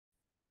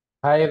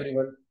Hi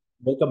everyone,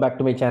 welcome back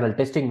to my channel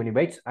Testing Mini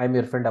Bytes. I'm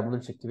your friend Abdul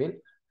Shaktivel,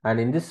 and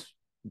in this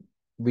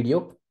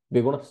video,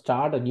 we're going to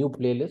start a new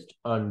playlist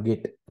on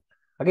Git.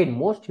 Again,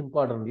 most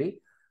importantly,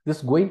 this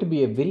is going to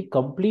be a very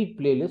complete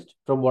playlist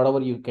from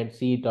whatever you can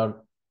see it on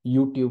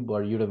YouTube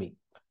or Udemy.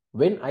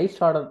 When I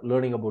started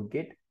learning about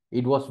Git,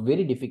 it was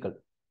very difficult,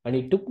 and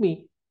it took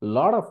me a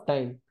lot of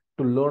time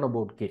to learn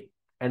about Git.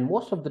 And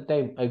most of the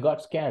time, I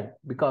got scared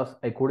because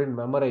I couldn't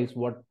memorize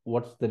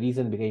what's the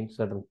reason behind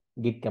certain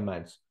Git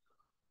commands.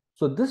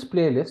 So this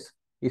playlist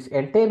is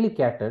entirely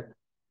catered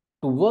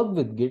to work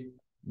with Git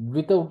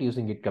without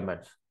using Git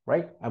commands,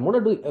 right? I'm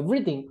going to do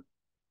everything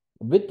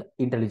with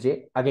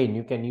IntelliJ. Again,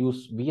 you can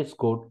use VS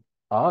Code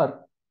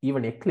or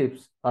even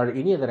Eclipse or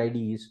any other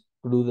IDEs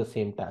to do the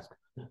same task.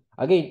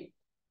 Again,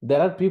 there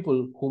are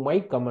people who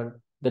might comment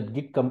that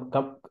Git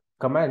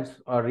commands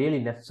are really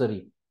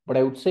necessary. But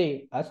I would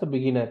say, as a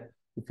beginner,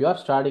 if you are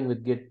starting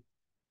with Git,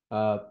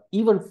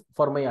 even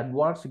for my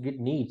advanced Git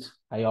needs,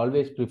 I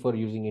always prefer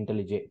using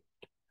IntelliJ.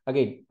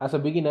 Again, as a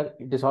beginner,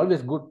 it is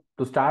always good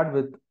to start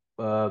with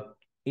uh,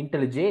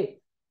 IntelliJ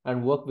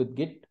and work with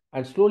Git,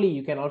 and slowly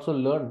you can also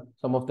learn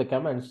some of the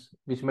commands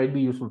which might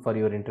be useful for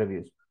your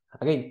interviews.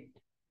 Again,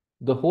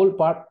 the whole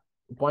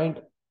point,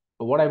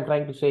 what I'm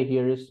trying to say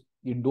here is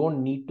you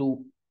don't need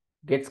to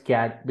get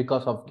scared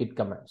because of Git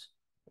commands.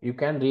 You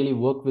can really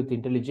work with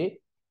IntelliJ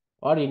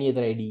or any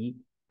other IDE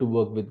to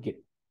work with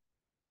Git,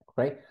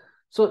 right?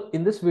 So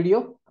in this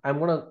video, I'm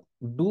gonna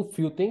do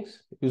few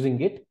things using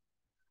Git.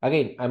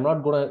 Again, I'm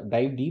not going to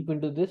dive deep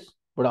into this,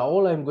 but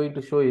all I'm going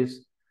to show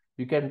is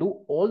you can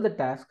do all the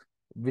tasks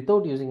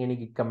without using any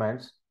Git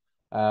commands.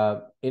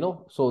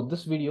 So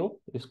this video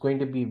is going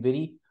to be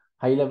very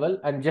high level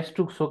and just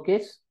to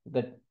showcase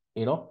that,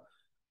 you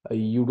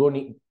don't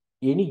need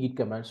any Git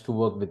commands to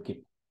work with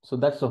Git. So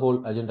that's the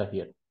whole agenda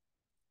here.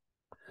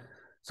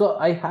 So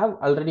I have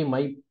already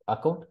my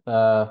account,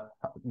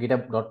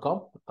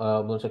 github.com,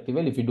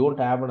 Well, if you don't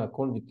have an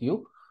account with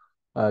you,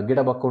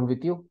 GitHub account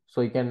with you.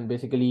 So you can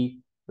basically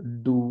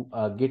do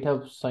a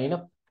GitHub sign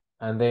up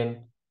and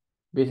then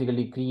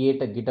basically create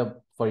a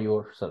GitHub for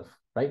yourself,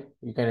 right?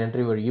 You can enter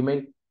your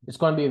email. It's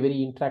going to be a very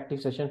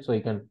interactive session. So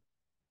you can,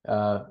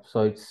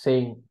 so it's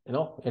saying,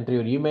 enter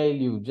your email,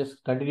 you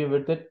just continue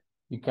with it.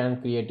 You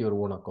can create your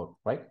own account,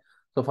 right?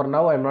 So for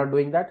now, I'm not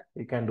doing that.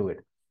 You can do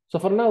it. So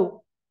for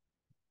now,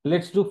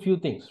 let's do few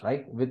things,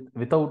 right?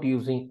 Without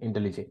using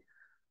IntelliJ.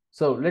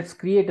 So let's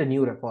create a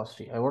new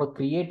repository. I want to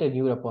create a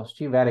new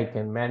repository where I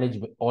can manage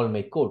all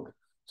my code.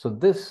 So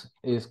this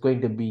is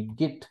going to be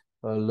Git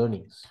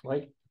learnings,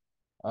 right?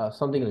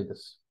 Something like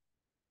this.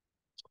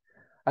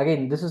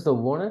 Again, this is the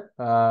owner.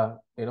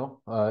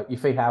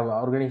 If I have an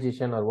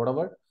organization or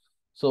whatever,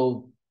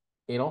 so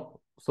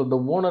so the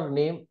owner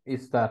name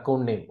is the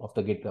account name of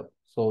the GitHub.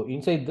 So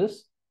inside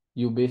this,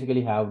 you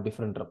basically have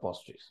different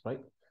repositories, right?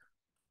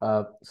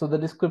 So the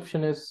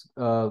description is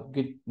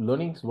Git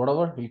learnings,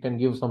 whatever. You can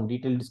give some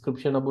detailed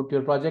description about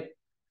your project.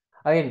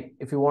 Again,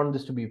 if you want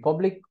this to be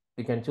public,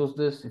 you can choose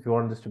this. If you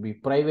want this to be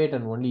private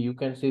and only you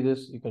can see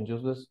this, you can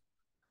choose this.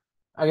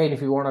 Again,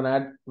 if you want an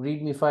add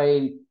README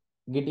file,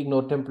 Git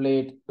ignore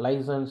template,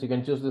 license, you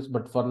can choose this.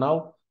 But for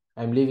now,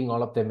 I'm leaving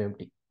all of them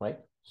empty, right?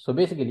 So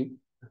basically,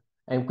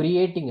 I'm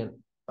created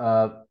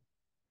a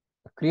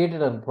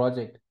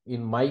project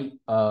in my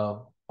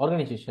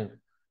organization,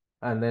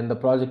 and then the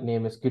project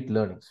name is Git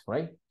Learnings,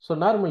 right? So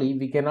normally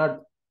we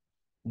cannot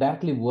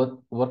directly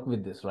work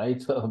with this,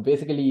 right? So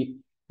basically,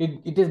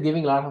 it is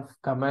giving a lot of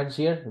commands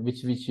here,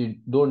 which you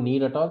don't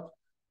need at all.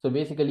 So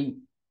basically,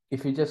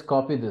 if you just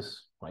copy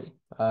this, right?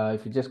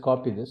 If you just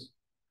copy this,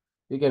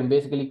 you can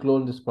basically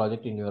clone this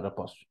project in your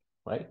repository,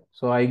 right?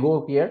 So I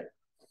go here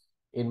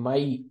in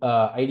my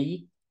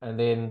IDE, and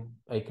then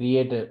I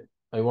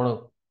want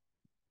to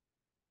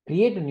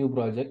create a new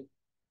project,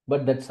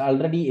 but that's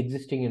already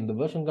existing in the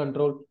version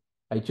control.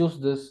 I choose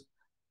this.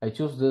 I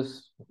choose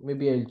this.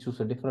 Maybe I'll choose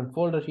a different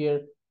folder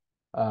here.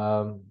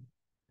 Um,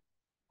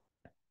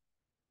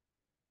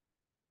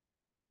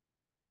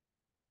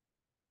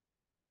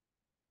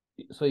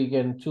 so you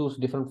can choose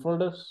different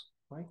folders,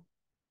 right?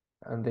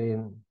 And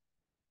then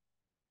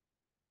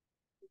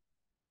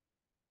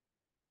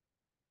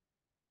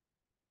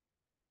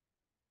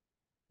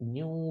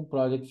new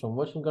project from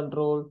version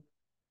control,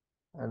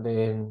 and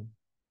then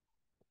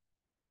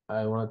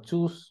I want to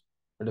choose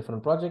a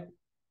different project,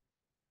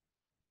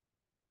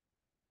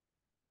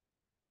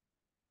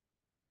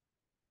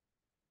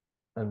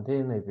 and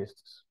then I paste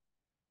this.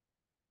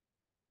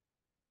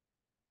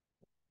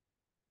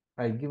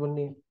 I give a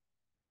name,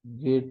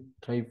 Git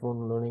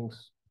Typhon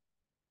Learnings,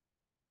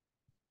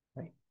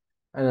 right?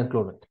 And then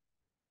clone it.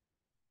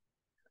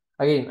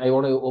 Again, I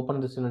want to open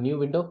this in a new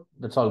window.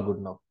 That's all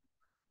good now.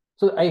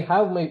 So I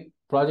have my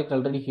project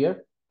already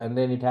here, and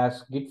then it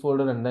has Git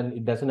folder, and then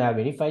it doesn't have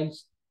any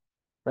files,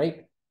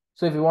 right?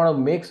 So if you want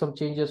to make some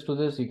changes to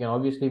this, you can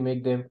obviously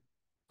make them.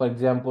 For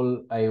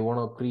example, I want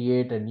to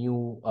create a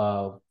new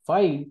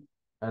file,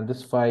 and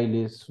this file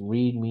is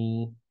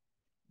readme.md,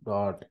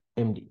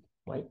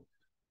 right?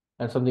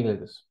 And something like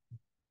this.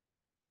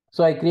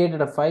 So I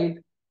created a file,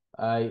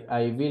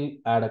 I will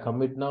add a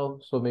commit now.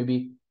 So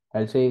maybe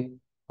I'll say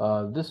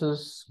this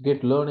is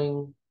Git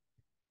learning,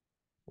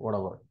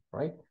 whatever,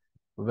 right?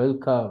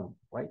 Welcome,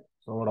 right?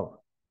 So whatever.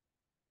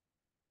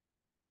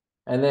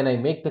 And then I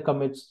make the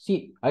commits.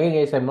 See, again,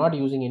 guys, I'm not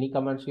using any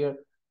commands here.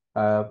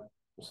 Uh,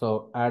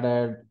 so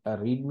added a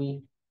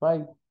readme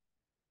file,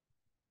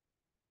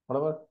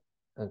 whatever,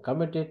 and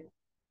commit it.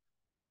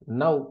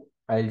 Now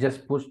I'll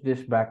just push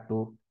this back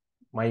to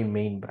my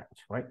main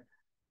branch, right?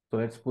 So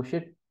let's push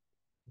it.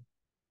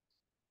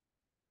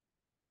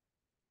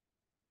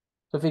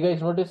 So if you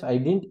guys notice, I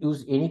didn't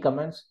use any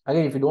commands.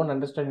 Again, if you don't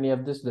understand any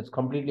of this, that's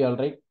completely all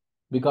right,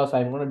 because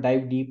I'm going to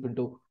dive deep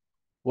into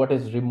what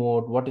is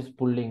remote, what is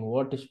pulling,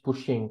 what is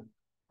pushing,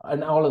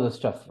 and all of the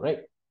stuff, right?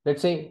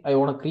 Let's say I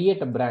want to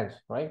create a branch,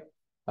 right?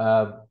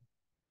 Uh,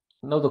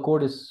 Now the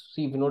code is,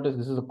 see, if you notice,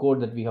 this is the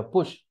code that we have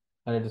pushed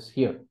and it is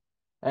here.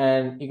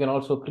 And you can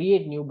also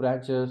create new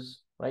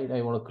branches, right?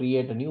 I want to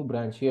create a new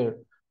branch here,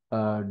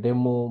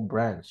 demo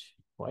branch,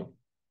 right?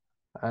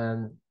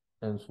 And,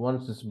 and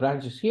once this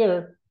branch is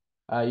here,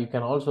 you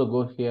can also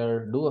go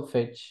here, do a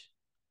fetch,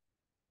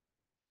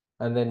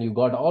 and then you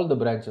got all the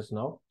branches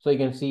now. So you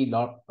can see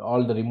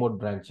all the remote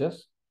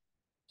branches.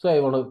 So I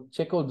want to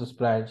check out this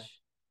branch.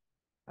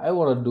 I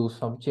want to do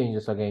some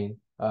changes again.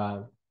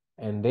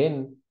 And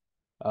then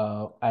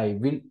I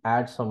will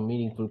add some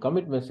meaningful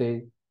commit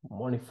message,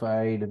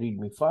 modified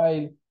readme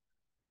file,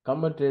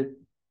 commit it,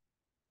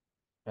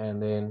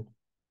 and then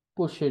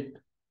push it.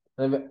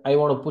 I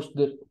want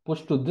to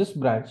push to this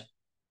branch.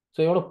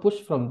 So I want to push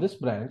from this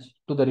branch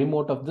to the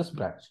remote of this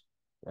branch.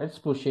 Let's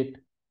push it.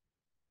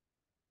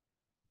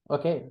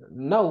 Okay,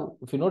 now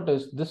if you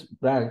notice, this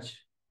branch,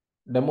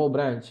 demo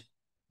branch,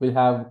 will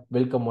have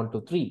welcome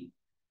 123.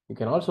 You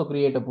can also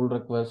create a pull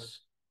request,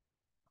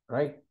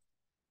 right?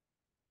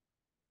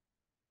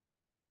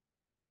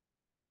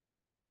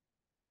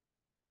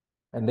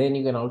 And then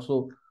you can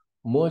also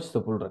merge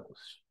the pull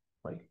request,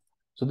 right?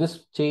 So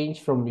this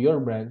change from your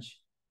branch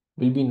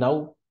will be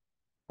now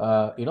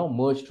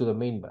merged to the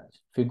main branch.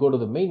 If you go to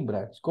the main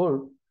branch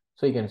code,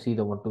 so you can see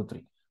the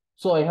 123.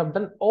 So I have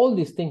done all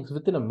these things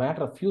within a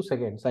matter of few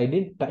seconds. I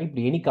didn't type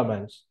any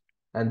commands,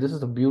 and this is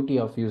the beauty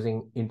of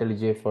using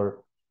IntelliJ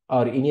for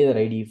or any other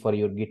IDE for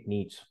your Git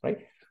needs, right?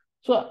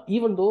 So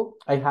even though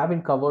I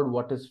haven't covered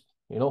what is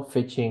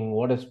fetching,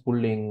 what is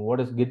pulling, what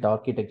is Git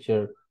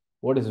architecture,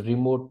 what is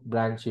remote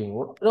branching,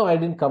 no, I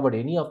didn't cover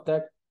any of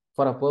that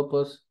for a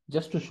purpose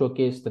just to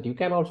showcase that you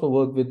can also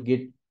work with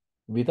Git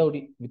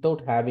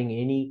without having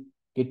any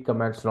Git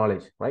commands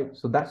knowledge, right?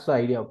 So that's the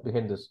idea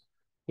behind this.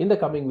 In the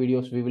coming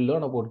videos, we will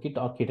learn about Git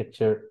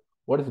architecture,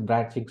 what is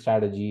branching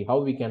strategy, how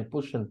we can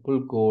push and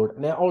pull code,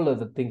 and all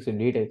other things in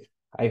detail.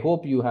 I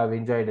hope you have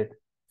enjoyed it.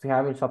 If you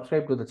haven't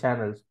subscribed to the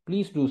channels,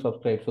 please do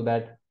subscribe so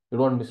that you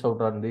don't miss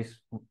out on these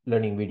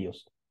learning videos.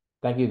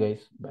 Thank you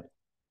guys. Bye.